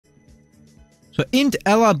So int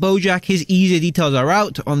LR BOJACK, his EZA details are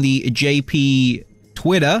out on the JP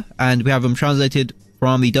Twitter, and we have them translated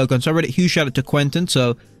from the Dokkan subreddit. Huge shout out to Quentin.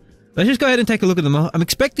 So let's just go ahead and take a look at them. I'm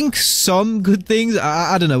expecting some good things.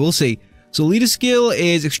 I don't know, we'll see. So leader skill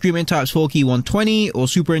is extreme int types 4 key 120 or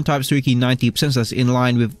super int types 3 key 90%. So that's in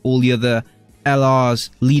line with all the other LR's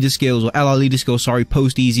leader skills, or LR leader skills, sorry,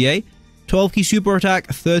 post EZA. 12 key super attack,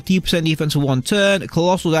 30% defense for 1 turn,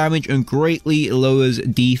 colossal damage, and greatly lowers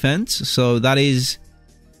defense. So that is,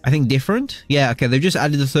 I think, different. Yeah, okay, they've just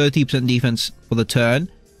added the 30% defense for the turn.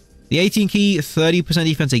 The 18 key, 30%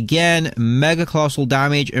 defense again, mega colossal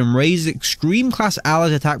damage, and raises extreme class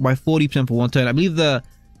allies attack by 40% for 1 turn. I believe the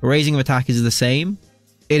raising of attack is the same.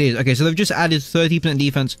 It is. Okay, so they've just added 30%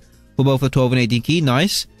 defense for both the 12 and 18 key.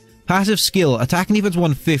 Nice. Passive skill, attack and defense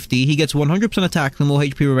 150. He gets 100% attack, the more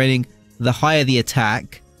HP remaining, the higher the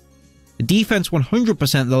attack. Defense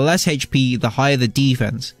 100%, the less HP, the higher the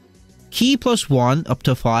defense. Key +1 up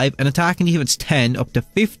to 5, and attack and defense 10 up to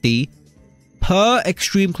 50 per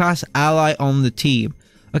extreme class ally on the team.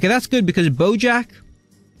 Okay, that's good because BOJACK,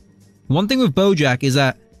 one thing with BOJACK is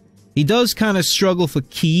that he does kind of struggle for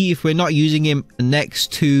key if we're not using him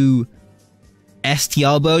next to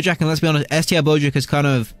STR BOJACK, and let's be honest, STR BOJACK has kind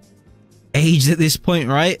of aged at this point,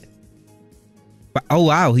 right? But, oh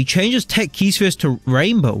wow, he changes tech key spheres to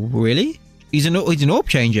rainbow. Really? He's an orb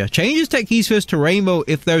changer. Changes tech key spheres to rainbow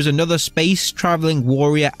if there's another space traveling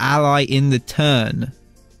warrior ally in the turn.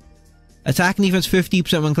 Attack and defense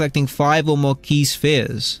 50% when collecting 5 or more key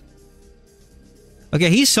spheres. Okay,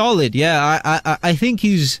 he's solid. Yeah, I think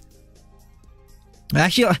he's...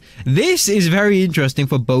 Actually, this is very interesting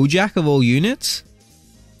for BOJACK of all units.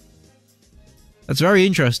 That's very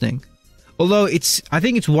interesting. Although I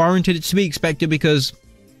think it's warranted, it's to be expected, because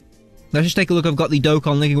let's just take a look. I've got the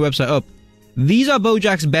Dokkan linking website up. These are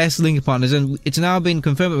BOJACK's best linking partners, and it's now been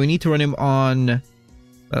confirmed that we need to run him on...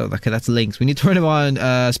 Oh, okay, that's links. We need to run him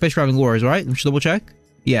on Space Traveling Warriors, right? Let's double check.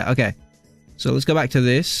 Yeah, okay. So let's go back to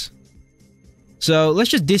this. So let's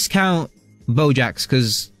just discount BOJACK's,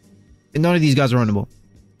 because none of these guys are runnable.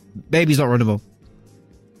 Baby's not runnable.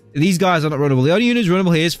 These guys are not runnable. The only unit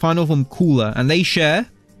runnable here is Final Form Cooler, and they share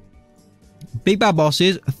Big Bad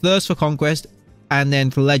Bosses, Thirst for Conquest, and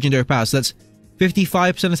then for Legendary Power. So that's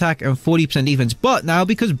 55% attack and 40% defense. But now,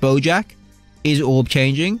 because BOJACK is orb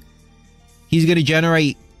changing, he's going to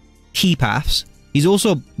generate key paths. He's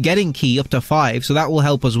also getting key up to 5, so that will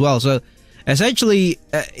help as well. So essentially,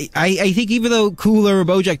 I think even though Cooler and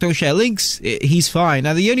BOJACK don't share links, he's fine.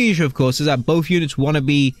 Now, the only issue, of course, is that both units want to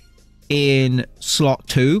be in slot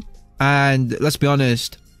 2. And let's be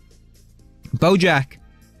honest, BOJACK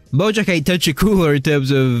ain't touching Cooler in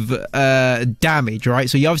terms of damage, right?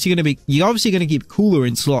 So you're obviously going to keep Cooler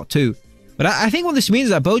in slot 2. But I think what this means is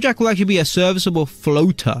that BOJACK will actually be a serviceable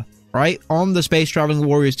floater, right, on the Space Traveling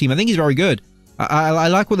Warriors team. I think he's very good. I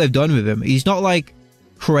like what they've done with him. He's not like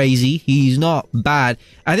crazy. He's not bad.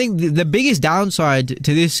 I think the biggest downside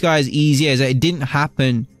to this guy's EZA is that it didn't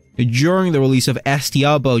happen during the release of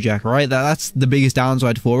STR BOJACK, right? That's the biggest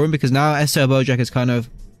downside for him, because now STR BOJACK has kind of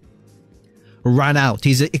ran out.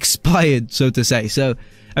 He's expired, so to say. So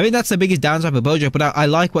I think that's the biggest downside for BOJACK, but I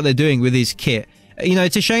like what they're doing with his kit. You know,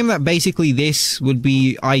 it's a shame that basically this would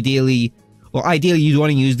be ideally you'd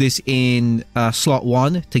want to use this in slot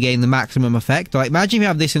 1 to gain the maximum effect. Like, imagine if you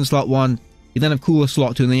have this in slot 1, you then have Cooler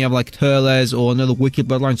slot 2, and then you have like Turles or another Wicked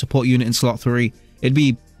Bloodline support unit in slot 3. It'd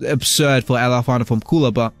be absurd for LR Final Form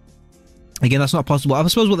Cooler, but again, that's not possible. I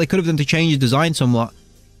suppose what they could have done to change his design somewhat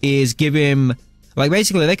is give him, like,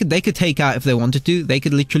 basically they could take out, if they wanted to, they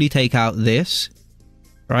could literally take out this,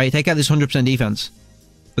 right? Take out this 100% defense,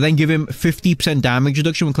 but then give him 50% damage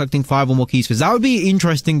reduction when collecting 5 or more keys. That would be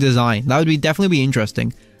interesting design. That would definitely be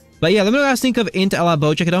interesting. But yeah, let me know what you guys think of int LR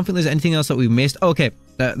BOJACK. I don't think there's anything else that we've missed. Okay,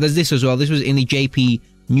 there's this as well. This was in the JP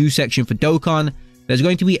news section for Dokkan. There's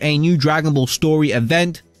going to be a new Dragon Ball story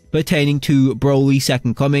event pertaining to Broly's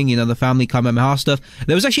Second Coming, you know, the family Kamehameha stuff.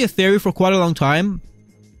 There was actually a theory for quite a long time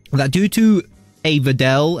that due to a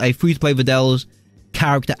free-to-play Vidal's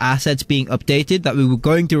character assets being updated, that we were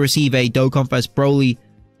going to receive a Dokkan vs Broly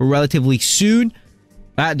relatively soon.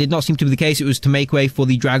 That did not seem to be the case. It was to make way for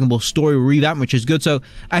the Dragon Ball story revamp, which is good. So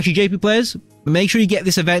actually, JP players, make sure you get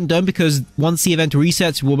this event done, because once the event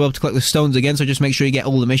resets, we'll be able to collect the stones again. So just make sure you get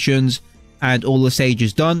all the missions and all the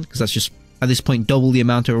stages done, because that's just, at this point, double the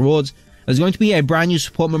amount of rewards. There's going to be a brand new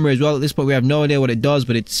support member as well. At this point, we have no idea what it does,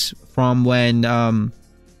 but it's from when,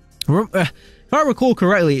 if I recall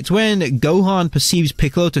correctly, it's when Gohan perceives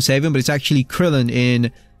Piccolo to save him, but it's actually Krillin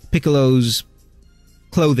in Piccolo's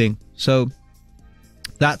clothing. So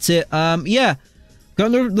that's it. Yeah,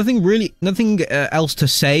 Got nothing else to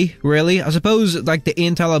say, really. I suppose, like, the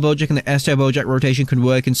Intel BOJACK and the STR BOJACK rotation could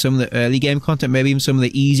work in some of the early game content, maybe even some of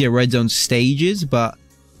the easier red zone stages, but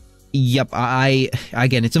yep,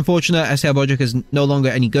 again, it's unfortunate STR BOJACK is no longer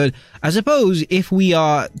any good. I suppose if we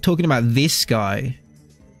are talking about this guy,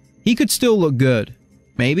 he could still look good.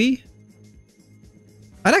 Maybe?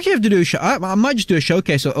 I'd actually have to do I might just do a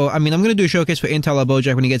showcase, or I mean, I'm going to do a showcase for Intel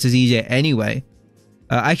BOJACK when he gets his EZA anyway.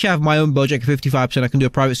 I actually have my own BOJACK at 55%. I can do a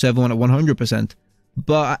private server one at 100%.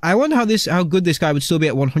 But I wonder how good this guy would still be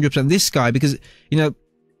at 100%. This guy, because, you know,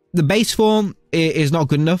 the base form is not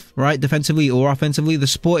good enough, right? Defensively or offensively. The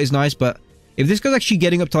support is nice, but if this guy's actually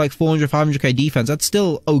getting up to like 400, 500k defense, that's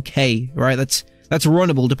still okay, right? That's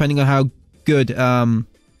runnable depending on how good Intel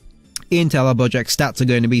BOJACK stats are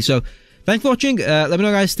going to be. So, thanks for watching. Let me know what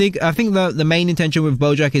you guys think. I think the main intention with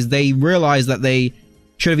BOJACK is they realized that they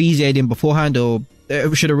should have EZA'd him beforehand, or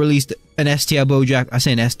should have released an STR BOJACK. I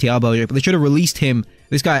say an STR BOJACK, but they should have released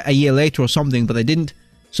this guy a year later or something, but they didn't.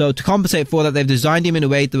 So to compensate for that, they've designed him in a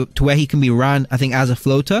way to where he can be ran, I think, as a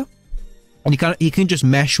floater, and he can just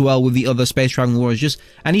mesh well with the other space traveling warriors.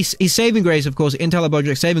 And his saving grace, of course, Intel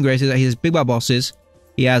BOJACK's saving grace is that he has big bad bosses,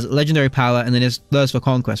 he has legendary power, and then his thirst for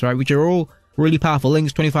conquest, right, which are all really powerful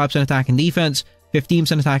links. 25% attack and defense,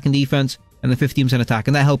 15% attack and defense, and then 15% attack,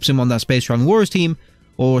 and that helps him on that space traveling warriors team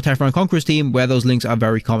or Terrifying Conquerors team, where those links are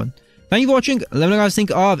very common. Thank you for watching. Let me know what you guys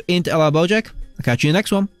think of Intel BOJACK. I'll catch you in the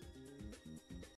next one.